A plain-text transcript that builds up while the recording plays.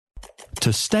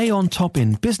To stay on top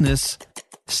in business,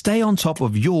 stay on top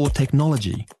of your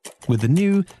technology with the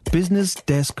new Business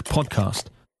Desk podcast,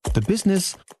 The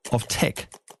Business of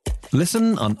Tech.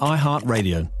 Listen on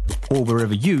iHeartRadio or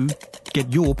wherever you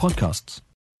get your podcasts.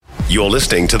 You're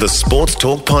listening to the Sports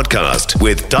Talk Podcast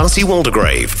with Darcy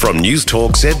Waldegrave from News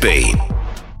Talk ZB.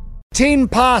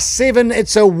 7:10,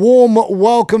 it's a warm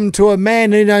welcome to a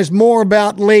man who knows more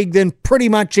about league than pretty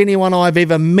much anyone I've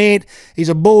ever met. He's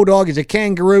a Bulldog, he's a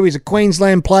Kangaroo, he's a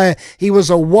Queensland player, he was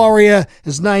a Warrior.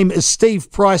 His name is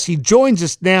Steve Price. He joins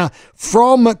us now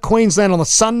from Queensland on the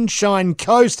Sunshine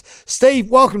Coast. Steve,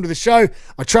 welcome to the show.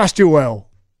 I trust you're well.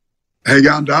 How you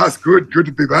going, Darcy? Good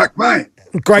to be back, mate.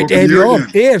 Great to have you on.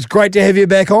 Yeah, it's great to have you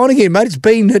back on again, mate. It's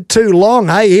been too long.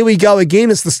 Hey, here we go again.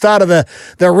 It's the start of the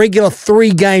regular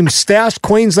 3-game stoush.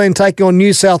 Queensland taking on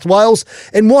New South Wales.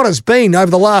 And what has been, over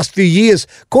the last few years,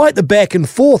 quite the back and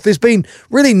forth. There's been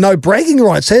really no bragging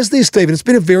rights, has there, Stephen? It's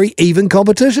been a very even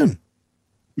competition.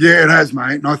 Yeah, it has,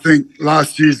 mate. And I think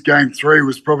last year's Game 3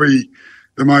 was probably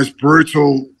the most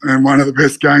brutal and one of the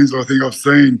best games I think I've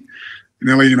seen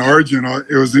nearly in Origin.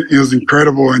 It was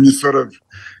incredible. And you sort of,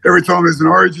 every time there's an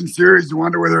Origin series, you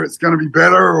wonder whether it's going to be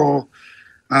better or,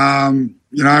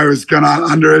 it's going to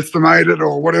underestimate it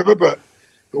or whatever, but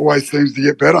it always seems to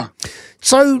get better.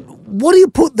 So what do you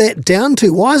put that down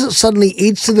to? Why is it suddenly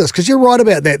edged to this? Because you're right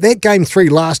about that. That Game 3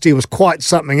 last year was quite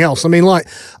something else. I mean,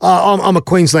 I'm a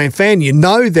Queensland fan, you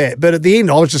know that, but at the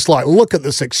end I was just like, look at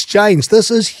this exchange.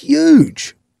 This is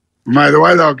huge. Mate, the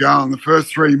way they were going, the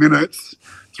first 3 minutes,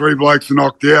 3 blokes were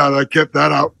knocked out. They kept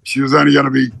that up. She was only going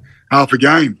to be half a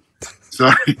game.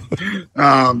 So, it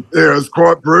was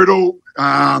quite brutal.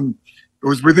 It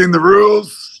was within the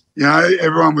rules. You know,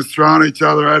 everyone was throwing each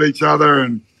other at each other,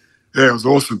 and, yeah, it was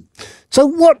awesome. So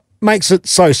what makes it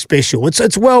so special?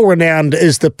 It's well-renowned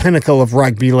as the pinnacle of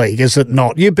rugby league, is it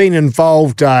not? You've been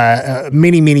involved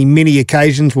many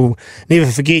occasions. We'll never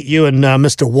forget you and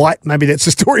Mr. White. Maybe that's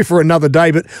a story for another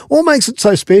day, but what makes it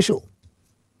so special?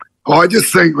 I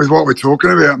just think with what we're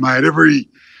talking about, mate, every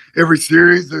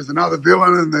series there's another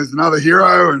villain and there's another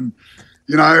hero, and,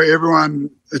 you know,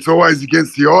 everyone, it's always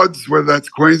against the odds, whether that's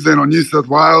Queensland or New South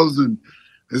Wales, and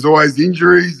there's always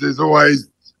injuries, there's always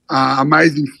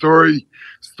amazing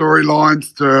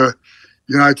storylines to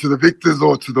the victors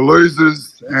or to the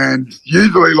losers, and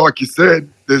usually, like you said,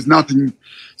 there's nothing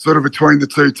sort of between the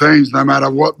two teams, no matter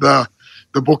what the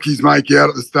bookies make out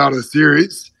at the start of the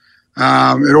series.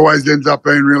 It always ends up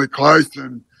being really close,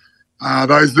 and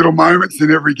those little moments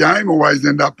in every game always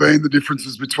end up being the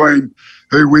differences between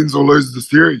who wins or loses the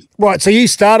series. Right, so you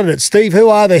started it, Steve. Who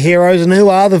are the heroes and who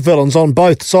are the villains on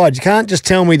both sides? You can't just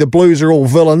tell me the Blues are all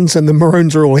villains and the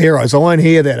Maroons are all heroes. I won't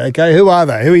hear that, okay? Who are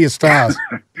they? Who are your stars?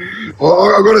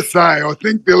 Well, I've got to say, I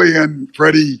think Billy and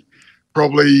Freddie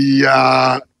probably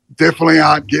definitely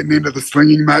aren't getting into the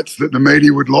slinging match that the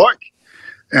media would like.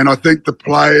 And I think the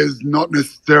players, not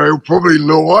necessarily, probably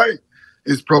Luai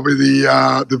is probably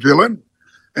the villain,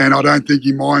 and I don't think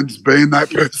he minds being that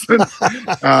person.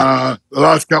 The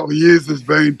last couple of years there's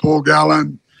been Paul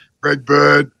Gallen, Greg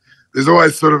Bird. There's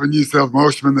always sort of a New South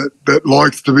Welshman that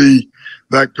likes to be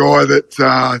that guy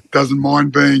that doesn't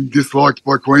mind being disliked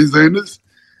by Queenslanders.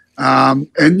 And,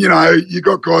 you know, you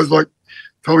got guys like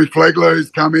Tommy Flegler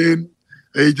who's come in.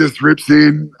 He just rips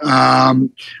in,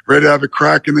 ready to have a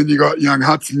crack. And then you got young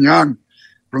Hudson Young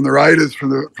from the Raiders, from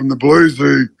the Blues,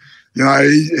 who, you know,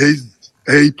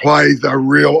 he plays a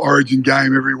real Origin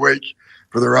game every week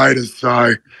for the Raiders. So,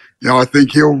 you know, I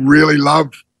think he'll really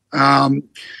love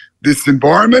this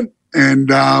environment,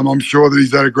 and I'm sure that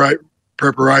he's had a great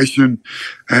preparation,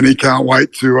 and he can't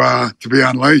wait to be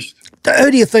unleashed.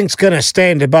 Who do you think's going to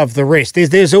stand above the rest?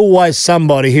 There's always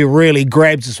somebody who really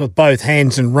grabs us with both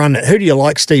hands and run it. Who do you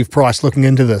like, Steve Price, looking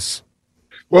into this?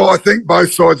 Well, I think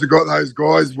both sides have got those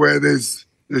guys where there's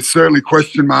certainly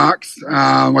question marks.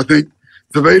 I think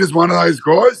Tavita's one of those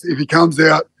guys. If he comes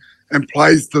out and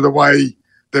plays to the way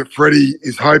that Freddie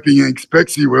is hoping and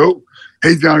expects he will,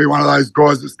 he's going to be one of those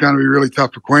guys that's going to be really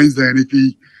tough for Queensland. If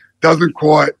he doesn't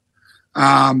quite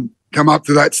come up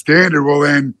to that standard, well,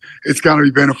 then it's going to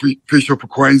be beneficial for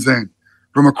Queensland.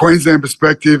 From a Queensland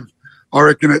perspective, I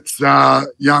reckon it's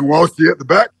young Walshy at the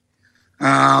back.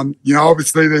 You know,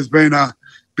 obviously there's been a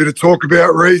bit of talk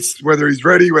about Reece, whether he's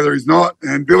ready, whether he's not,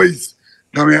 and Billy's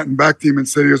come out and backed him and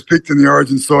said he was picked in the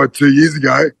Origin side 2 years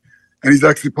ago, and he's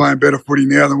actually playing better footy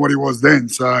now than what he was then.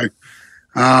 So,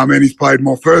 and he's played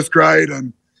more first grade,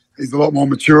 and he's a lot more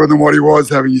mature than what he was,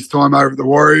 having his time over at the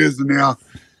Warriors and now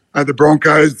at the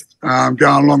Broncos,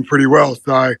 going along pretty well.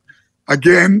 So,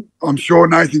 again, I'm sure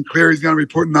Nathan Cleary's going to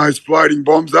be putting those floating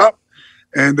bombs up.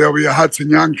 and there'll be a Hudson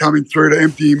Young coming through to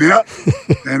empty him out,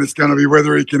 and it's going to be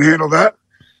whether he can handle that,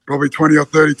 probably 20 or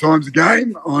 30 times a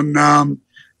game on,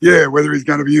 whether he's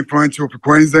going to be influential for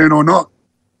Queensland or not.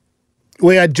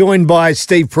 We are joined by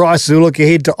Steve Price, who will look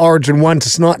ahead to Origin 1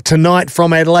 tonight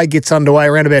from Adelaide. Gets underway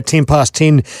around about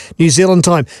 10:10 New Zealand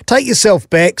time. Take yourself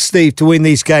back, Steve, to when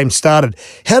these games started.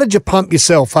 How did you pump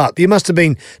yourself up? You must have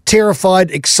been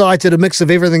terrified, excited, a mix of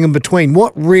everything in between.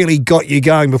 What really got you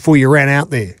going before you ran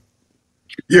out there?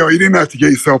 Yeah, well, you didn't have to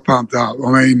get yourself pumped up.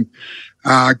 I mean,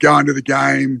 going to the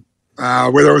game,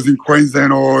 whether it was in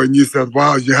Queensland or in New South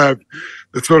Wales, you have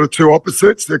the sort of two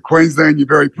opposites. At Queensland, you're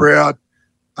very proud.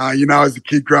 As a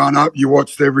kid growing up, you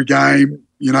watched every game.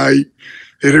 It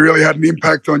really had an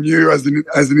impact on you as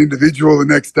an individual the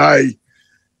next day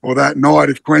or that night.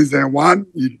 If Queensland won,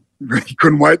 you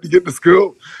couldn't wait to get to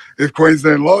school. If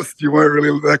Queensland lost, you weren't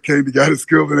really that keen to go to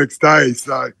school the next day.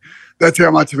 So that's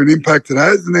how much of an impact it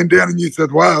has. And then down in New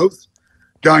South Wales,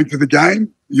 going to the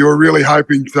game, you were really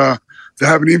hoping to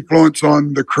have an influence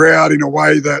on the crowd in a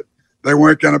way that they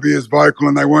weren't going to be as vocal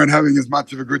and they weren't having as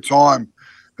much of a good time.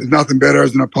 There's nothing better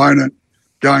as an opponent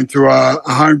going to a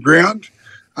home ground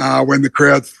when the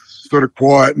crowd's sort of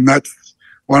quiet, and that's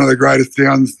one of the greatest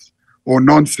sounds or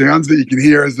non-sounds that you can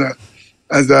hear as a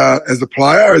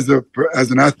player, as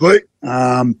an athlete.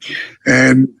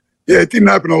 It didn't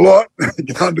happen a lot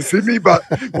going to Sydney, but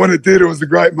when it did, it was a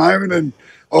great moment. And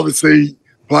obviously,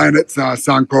 playing at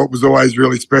Suncorp was always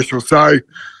really special. So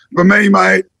for me,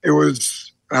 mate, it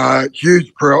was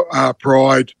huge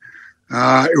pride.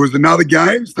 It was another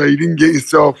game, so you didn't get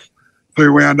yourself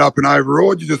too wound up and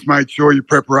overawed. You just made sure your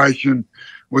preparation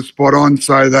was spot on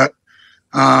so that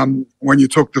when you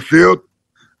took the field,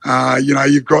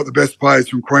 you've got the best players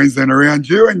from Queensland around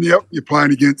you, and yep, you're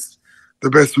playing against the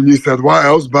best from New South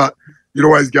Wales, but you'd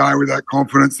always go in with that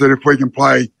confidence that if we can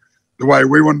play the way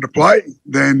we wanted to play,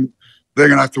 then they're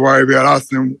going to have to worry about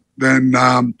us, and then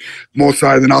more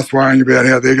so than us worrying about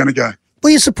how they're going to go. Were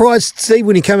you surprised, Steve,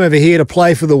 when you came over here to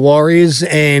play for the Warriors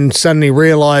and suddenly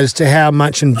realised how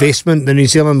much investment the New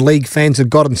Zealand League fans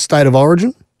had got in State of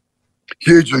Origin?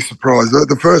 Hugely surprised.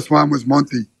 The first one was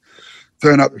Monty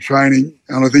turn up to training,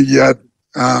 and I think he had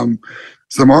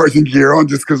some Origin gear on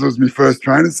just because it was my first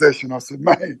training session. I said,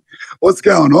 mate, what's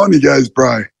going on? He goes,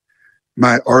 bro,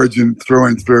 mate, Origin through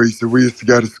and through. He said, we used to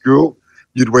go to school,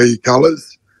 you'd wear your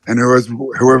colours, and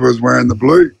whoever was wearing the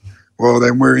blue, well,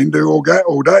 then we're into all day.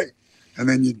 And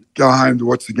then you'd go home to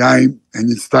watch the game and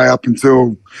you'd stay up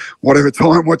until whatever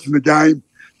time watching the game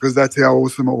because that's how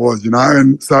awesome it was,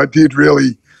 And so it did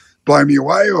really blow me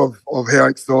away of how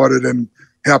excited and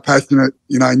how passionate,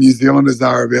 New Zealanders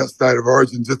are about State of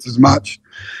Origin just as much.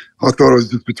 I thought it was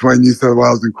just between New South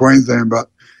Wales and Queensland, but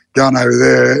going over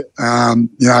there, it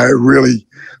really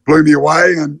blew me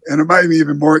away and it made me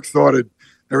even more excited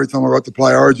every time I got to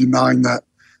play Origin, knowing that,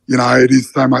 it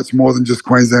is so much more than just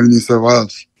Queensland and New South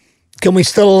Wales. Can we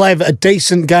still have a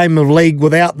decent game of league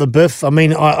without the biff? I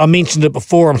mean, I mentioned it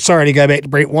before. I'm sorry to go back to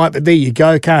Brent White, but there you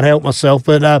go. Can't help myself.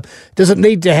 But does it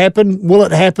need to happen? Will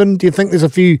it happen? Do you think there's a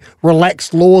few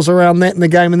relaxed laws around that in the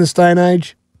game in this day and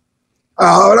age?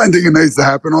 I don't think it needs to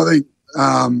happen. I think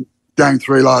Game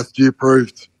 3 last year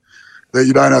proved that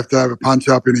you don't have to have a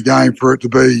punch-up in a game for it to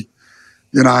be,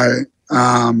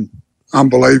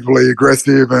 unbelievably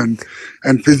aggressive and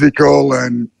physical,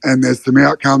 and there's some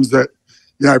outcomes that,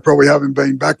 probably haven't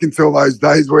been back until those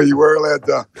days where you were allowed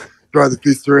to throw the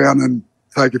fist around and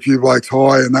take a few blokes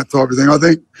high and that type of thing. I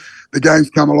think the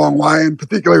game's come a long way, and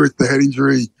particularly with the head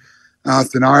injury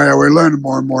scenario, we're learning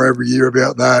more and more every year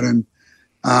about that. And,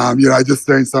 just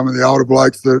seeing some of the older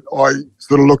blokes that I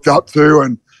sort of looked up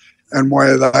to and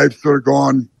where they've sort of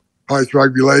gone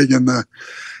post-rugby league and the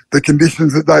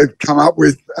conditions that they've come up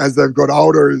with as they've got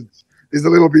older is a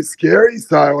little bit scary.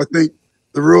 So I think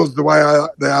the rules the way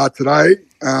they are today,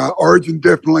 Origin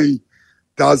definitely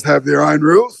does have their own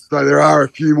rules. So there are a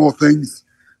few more things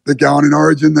that go on in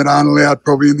Origin that aren't allowed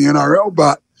probably in the NRL,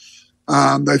 but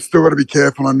they've still got to be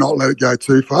careful and not let it go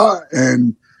too far.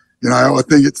 And, I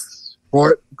think it's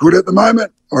quite good at the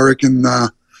moment. I reckon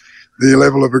the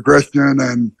level of aggression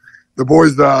and the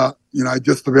boys are,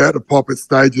 just about to pop at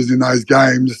stages in those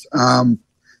games,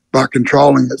 but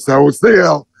controlling it. So we'll see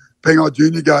how Pengai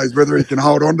Junior goes, whether he can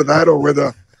hold on to that or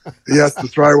whether he has to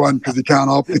throw one because he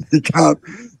can't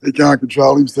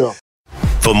control himself.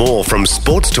 For more from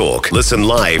Sports Talk, listen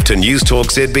live to News Talk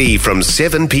ZB from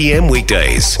 7 p.m.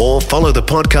 weekdays or follow the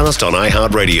podcast on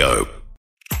iHeartRadio.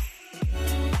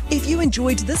 If you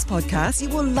enjoyed this podcast, you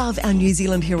will love our New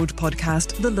Zealand Herald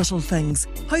podcast, The Little Things,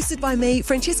 hosted by me,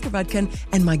 Francesca Rudkin,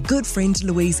 and my good friend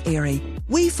Louise Airy.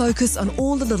 We focus on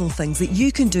all the little things that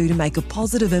you can do to make a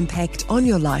positive impact on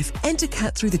your life and to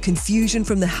cut through the confusion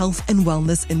from the health and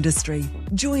wellness industry.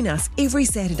 Join us every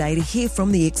Saturday to hear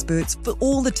from the experts for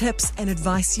all the tips and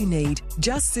advice you need.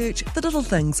 Just search The Little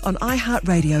Things on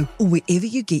iHeartRadio or wherever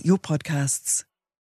you get your podcasts.